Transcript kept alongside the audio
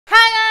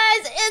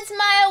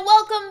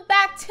welcome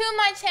back to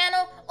my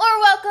channel, or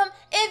welcome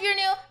if you're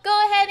new.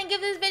 Go ahead and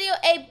give this video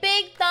a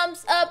big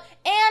thumbs up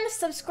and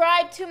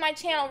subscribe to my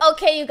channel.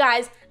 Okay, you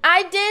guys,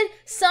 I did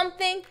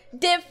something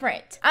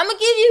different. I'm gonna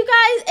give you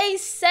guys a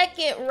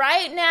second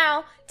right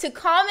now to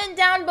comment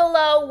down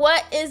below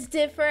what is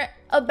different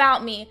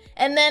about me,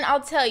 and then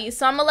I'll tell you.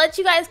 So I'm gonna let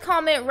you guys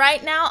comment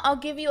right now. I'll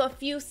give you a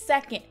few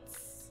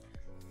seconds.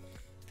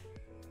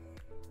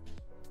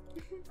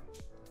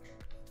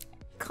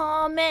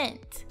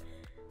 Comment.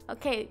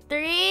 Okay,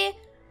 3,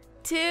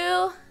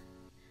 2,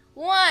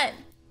 1.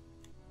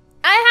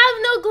 I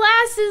have no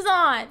glasses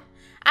on.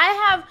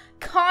 I have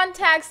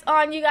contacts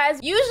on, you guys.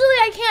 Usually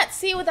I can't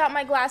see without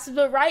my glasses,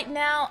 but right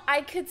now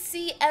I could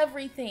see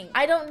everything.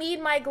 I don't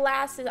need my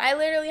glasses. I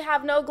literally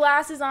have no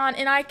glasses on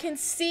and I can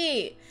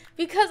see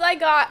because I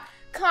got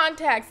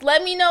contacts.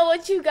 Let me know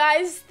what you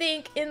guys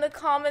think in the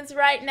comments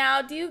right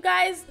now. Do you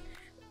guys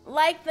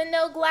like the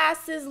no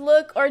glasses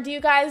look, or do you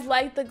guys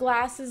like the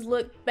glasses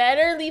look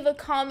better? Leave a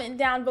comment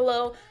down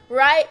below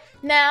right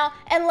now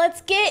and let's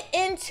get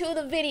into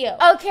the video.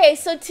 Okay,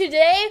 so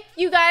today,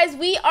 you guys,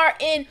 we are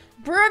in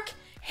Brookhaven,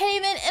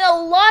 and a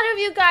lot of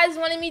you guys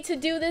wanted me to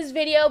do this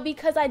video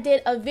because I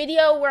did a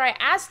video where I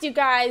asked you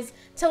guys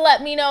to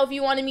let me know if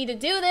you wanted me to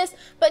do this.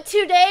 But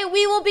today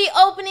we will be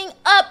opening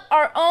up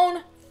our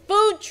own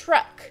food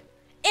truck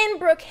in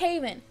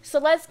Brookhaven. So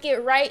let's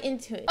get right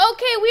into it.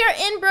 Okay, we are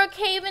in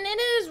Brookhaven.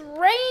 It is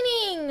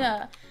raining.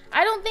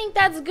 I don't think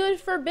that's good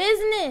for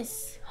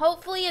business.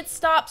 Hopefully it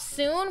stops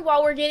soon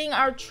while we're getting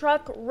our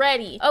truck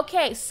ready.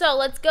 Okay, so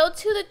let's go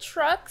to the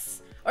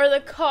trucks or the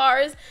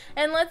cars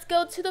and let's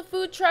go to the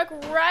food truck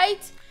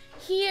right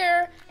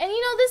here. And you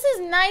know, this is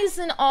nice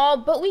and all,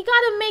 but we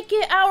gotta make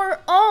it our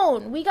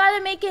own. We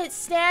gotta make it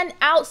stand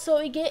out so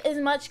we get as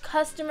much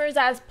customers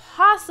as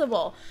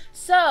possible.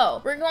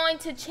 So we're going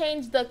to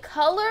change the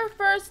color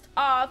first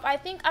off. I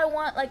think I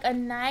want like a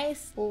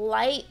nice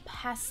light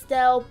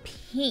pastel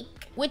pink,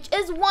 which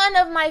is one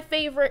of my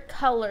favorite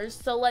colors.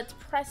 So let's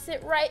press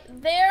it right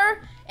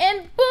there and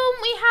boom,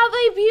 we have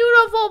a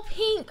beautiful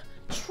pink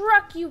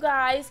truck, you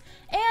guys.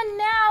 And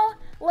now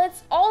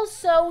let's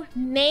also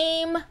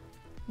name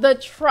the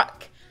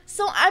truck.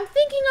 So I'm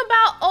thinking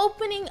about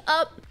opening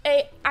up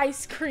a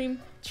ice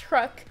cream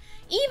truck.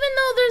 Even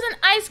though there's an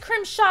ice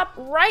cream shop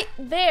right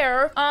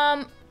there,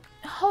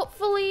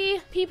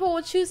 hopefully people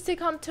will choose to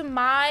come to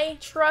my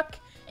truck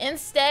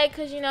instead,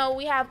 because you know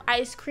we have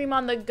ice cream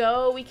on the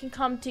go. We can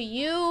come to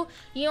you.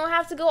 You don't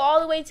have to go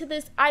all the way to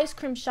this ice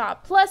cream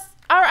shop. Plus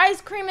our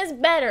ice cream is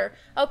better.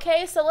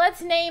 Okay, so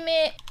let's name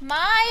it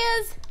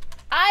Maya's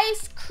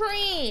Ice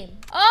Cream.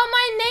 Oh,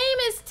 my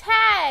name is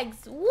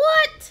Tags.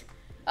 What?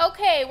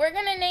 Okay, we're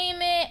gonna name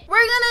it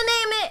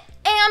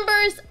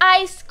Amber's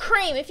Ice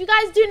Cream. If you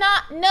guys do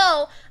not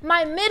know,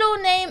 my middle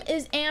name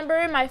is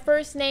Amber, my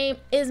first name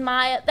is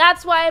Maya.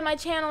 That's why my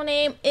channel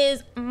name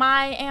is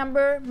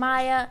Myamberr,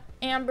 Maya,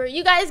 Amber.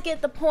 You guys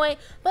get the point.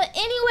 But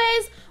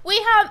anyways,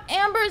 we have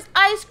Amber's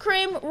Ice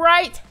Cream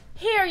right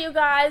here, you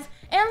guys.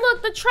 And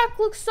look, the truck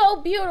looks so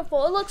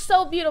beautiful. It looks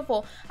so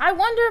beautiful. I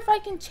wonder if I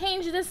can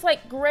change this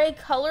like gray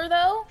color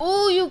though.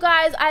 Ooh, you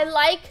guys, I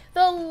like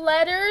the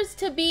letters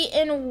to be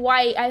in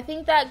white. I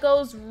think that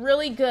goes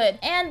really good.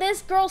 And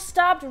this girl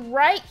stopped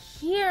right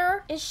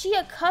here. Is she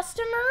a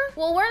customer?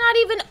 Well, we're not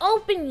even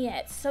open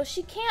yet, so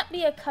she can't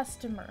be a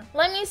customer.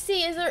 Let me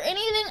see, is there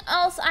anything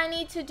else I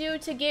need to do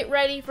to get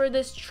ready for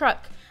this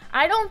truck?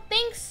 I don't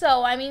think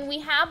so. I mean, we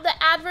have the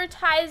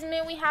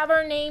advertisement, we have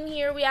our name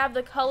here, we have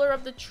the color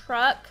of the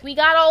truck. We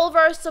got all of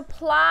our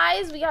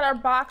supplies, we got our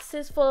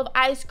boxes full of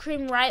ice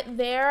cream right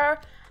there.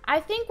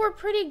 I think we're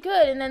pretty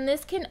good. And then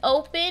this can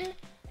open,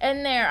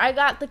 and there, I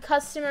got the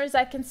customers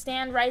that can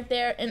stand right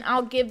there and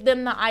I'll give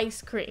them the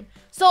ice cream.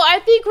 So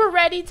I think we're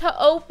ready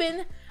to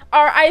open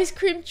our ice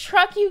cream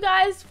truck, you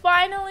guys,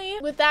 finally.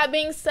 With that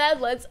being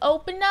said, let's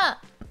open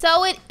up.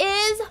 So it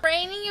is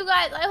raining, you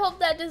guys. I hope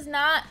that does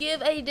not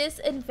give a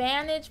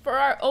disadvantage for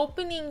our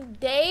opening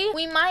day.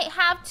 We might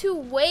have to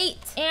wait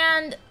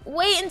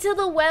until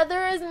the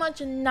weather is much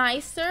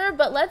nicer.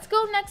 But let's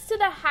go next to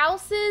the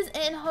houses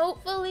and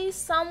hopefully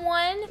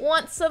someone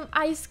wants some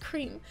ice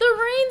cream. The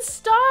rain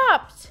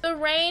stopped. The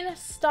rain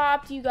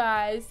stopped, you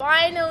guys.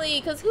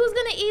 Finally, because who's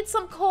gonna eat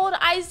some cold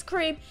ice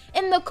cream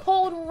in the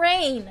cold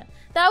rain?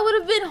 That would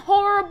have been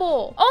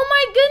horrible. Oh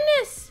my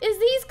goodness. Is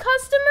these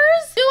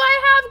customers? Do I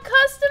have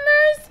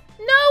customers?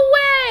 No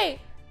way.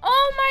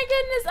 Oh my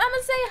goodness. I'm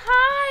gonna say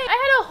hi. I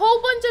had a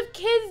whole bunch of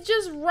kids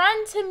just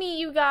run to me,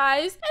 you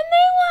guys. And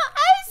they want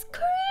ice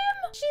cream.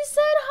 She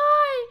said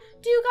hi.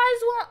 Do you guys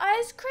want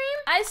ice cream?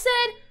 I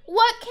said,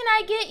 what can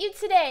I get you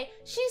today?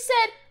 She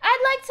said,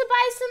 I'd like to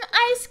buy some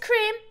ice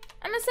cream.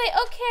 I'm gonna say,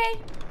 okay.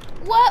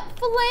 What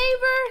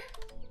flavor?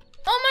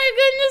 Oh my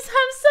goodness.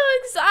 I'm so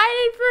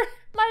excited for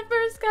my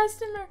first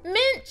customer.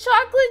 Mint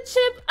chocolate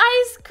chip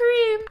ice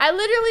cream. I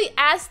literally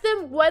asked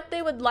them what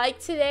they would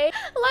like today.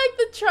 Like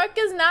the truck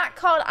is not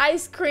called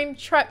ice cream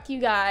truck, you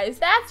guys.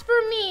 That's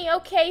for me.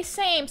 Okay,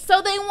 same.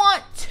 So they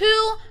want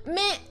 2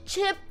 mint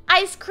chip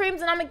ice creams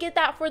and I'm gonna get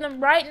that for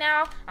them right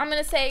now. I'm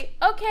gonna say,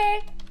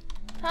 okay.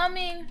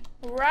 Coming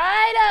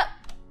right up.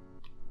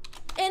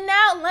 And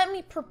now let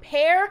me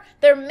prepare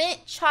their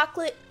mint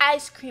chocolate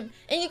ice cream.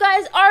 And you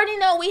guys already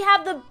know we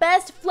have the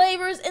best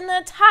flavors in the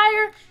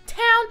entire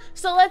town.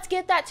 So let's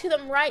get that to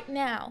them right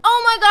now.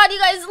 Oh my God, you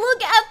guys,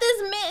 look at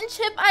this mint and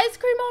chip ice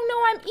cream. Oh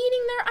no, I'm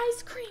eating their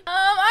ice cream.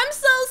 I'm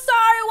so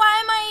sorry. Why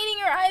am I eating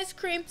your ice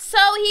cream? So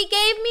he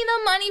gave me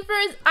the money for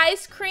his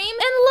ice cream.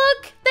 And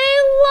look, they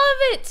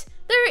love it.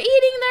 They're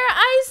eating their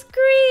ice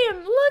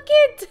cream. Look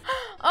it.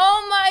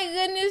 Oh my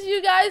goodness,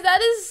 you guys, that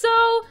is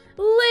so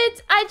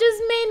lit. I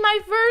just made my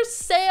first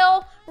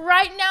sale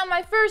right now,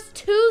 my first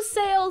 2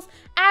 sales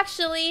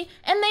actually,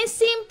 and they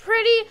seem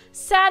pretty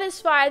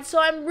satisfied, so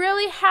I'm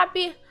really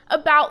happy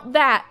about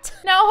that.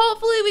 Now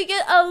hopefully we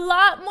get a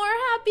lot more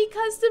happy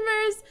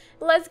customers.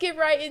 Let's get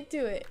right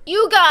into it.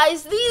 You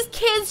guys, these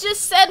kids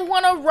just said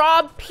want to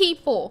rob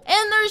people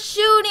and they're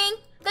shooting.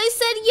 They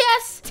said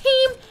yes,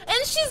 team,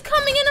 and she's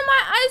coming into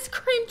my ice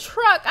cream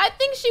truck. I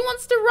think she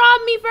wants to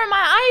rob me for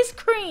my ice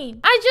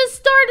cream. I just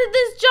started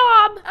this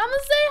job. I'ma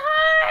say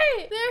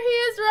hi. There he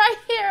is right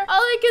here. All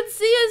I can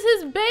see is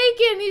his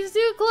bacon. He's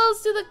too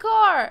close to the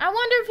car. I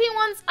wonder if he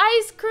wants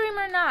ice cream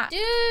or not. Do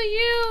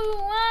you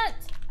want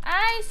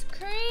ice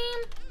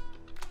cream?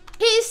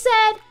 He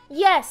said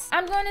yes.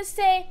 I'm gonna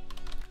say,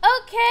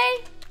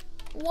 okay,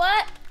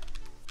 what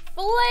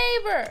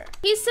flavor?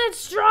 He said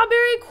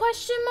strawberry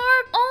question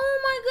mark. Oh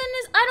my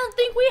goodness, I don't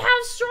think we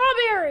have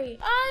strawberry.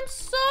 I'm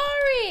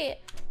sorry.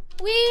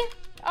 We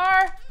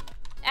are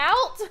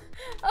out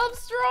of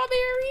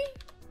strawberry.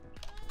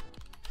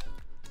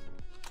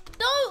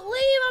 Don't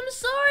leave, I'm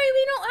sorry,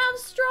 we don't have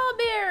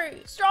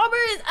strawberry.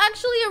 Strawberry is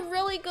actually a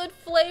really good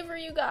flavor,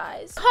 you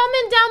guys.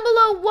 Comment down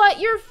below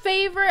what your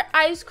favorite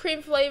ice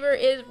cream flavor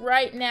is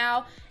right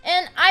now.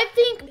 And I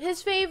think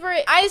his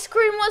favorite ice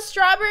cream was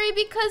strawberry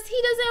because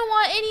he doesn't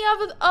want any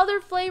of the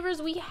other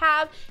flavors we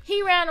have.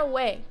 He ran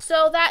away.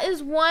 So that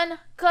is one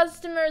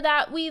customer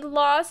that we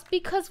lost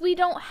because we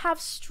don't have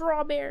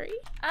strawberry.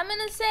 I'm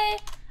gonna say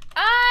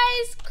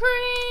ice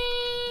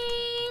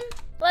cream.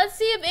 Let's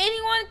see if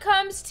anyone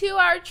comes to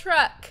our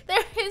truck.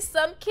 There is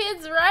some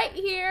kids right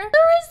here.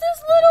 There is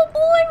this little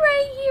boy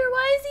right here.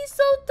 Why is he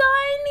so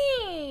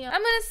tiny? I'm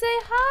gonna say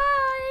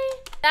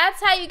hi.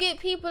 That's how you get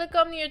people to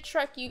come to your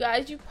truck, you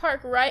guys. You park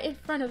right in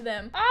front of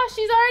them. Ah,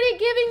 she's already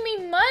giving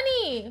me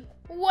money.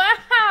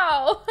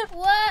 Wow.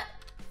 What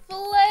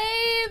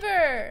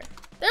flavor?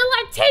 They're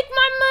like, take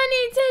my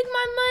money, take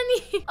my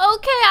money.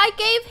 Okay, I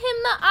gave him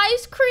the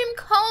ice cream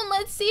cone.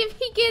 Let's see if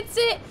he gets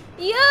it.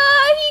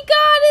 Yeah, he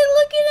got it.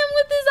 Look at him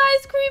with his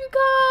ice cream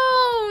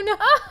cone.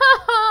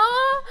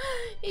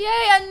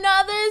 Yay,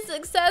 another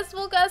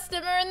successful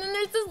customer. And then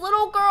there's this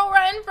little girl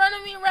right in front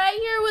of me right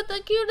here with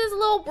the cutest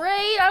little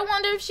braid. I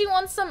wonder if she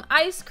wants some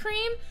ice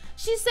cream.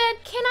 She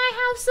said, can I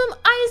have some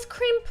ice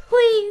cream,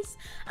 please?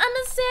 I'm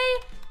gonna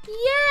say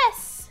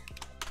yes.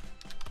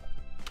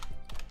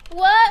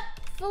 What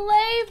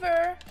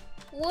flavor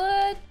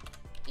would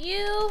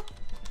you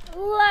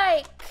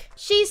like?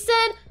 She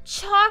said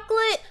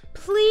chocolate,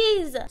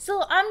 please.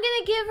 So I'm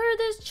gonna give her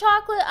this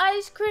chocolate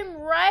ice cream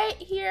right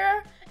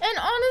here. And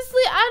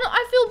honestly,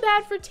 I feel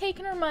bad for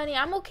taking her money.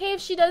 I'm okay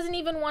if she doesn't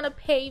even want to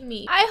pay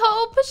me. I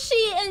hope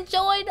she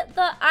enjoyed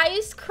the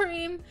ice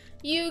cream,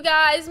 you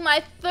guys.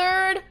 My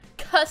third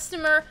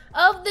customer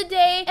of the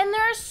day. And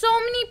there are so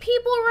many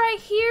people right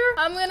here.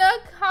 I'm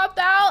gonna hop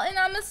out and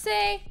I'm gonna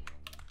say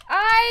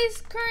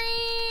ice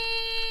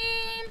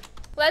cream.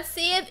 Let's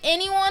see if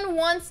anyone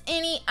wants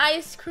any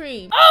ice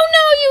cream. Oh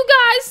no, you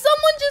guys,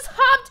 someone just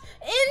hopped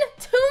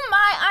into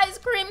my ice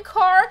cream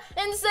car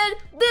and said,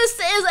 this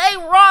is a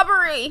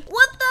robbery.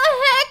 What the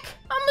heck?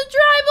 I'm gonna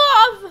drive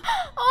off.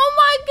 Oh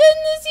my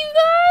goodness, you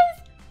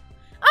guys.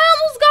 I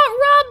almost got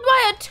robbed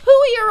by a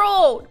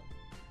 2-year-old.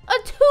 A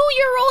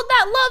 2-year-old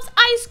that loves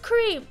ice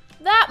cream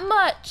that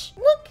much.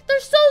 Look, they're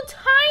so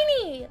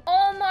tiny.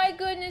 Oh my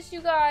goodness,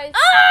 you guys.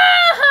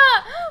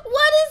 Ah!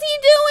 What is he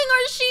doing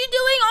or she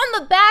doing on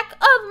the back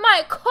of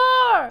my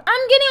car?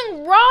 I'm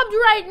getting robbed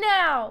right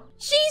now.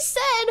 She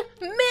said,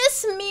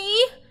 miss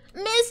me.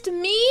 Missed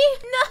me?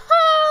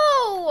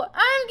 No!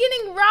 I'm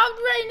getting robbed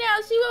right now.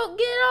 She won't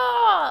get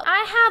off.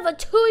 I have a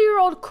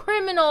 2-year-old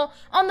criminal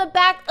on the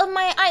back of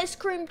my ice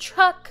cream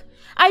truck.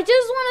 I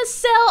just want to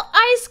sell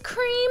ice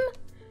cream.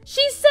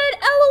 She said,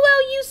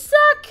 LOL, you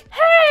suck.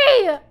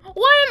 Hey,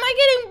 why am I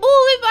getting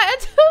bullied by a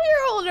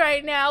 2-year-old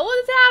right now?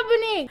 What is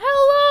happening?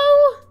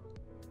 Hello?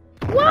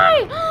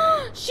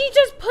 Why? She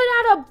just put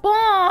out a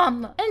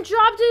bomb and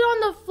dropped it on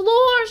the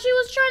floor. She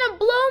was trying to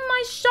blow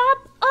my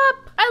shop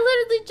up. I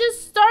literally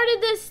just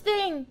started this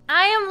thing.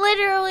 I am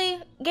literally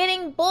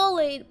getting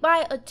bullied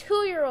by a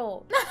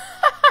 2-year-old.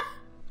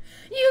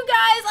 You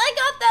guys, I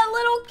got that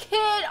little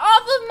kid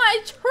off of my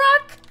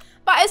truck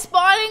by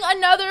spotting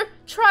another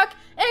truck,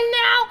 and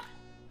now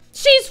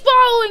she's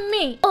following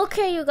me.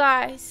 Okay, you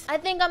guys, I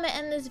think I'm gonna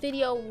end this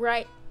video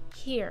right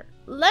here.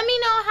 Let me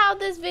know how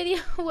this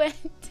video went.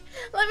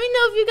 Let me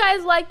know if you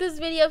guys liked this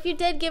video. If you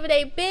did, give it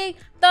a big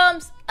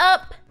thumbs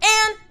up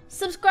and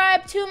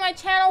subscribe to my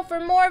channel for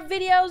more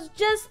videos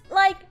just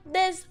like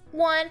this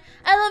one.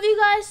 I love you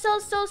guys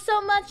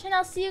so much, and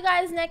I'll see you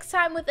guys next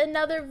time with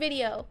another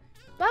video.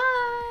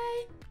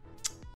 Bye!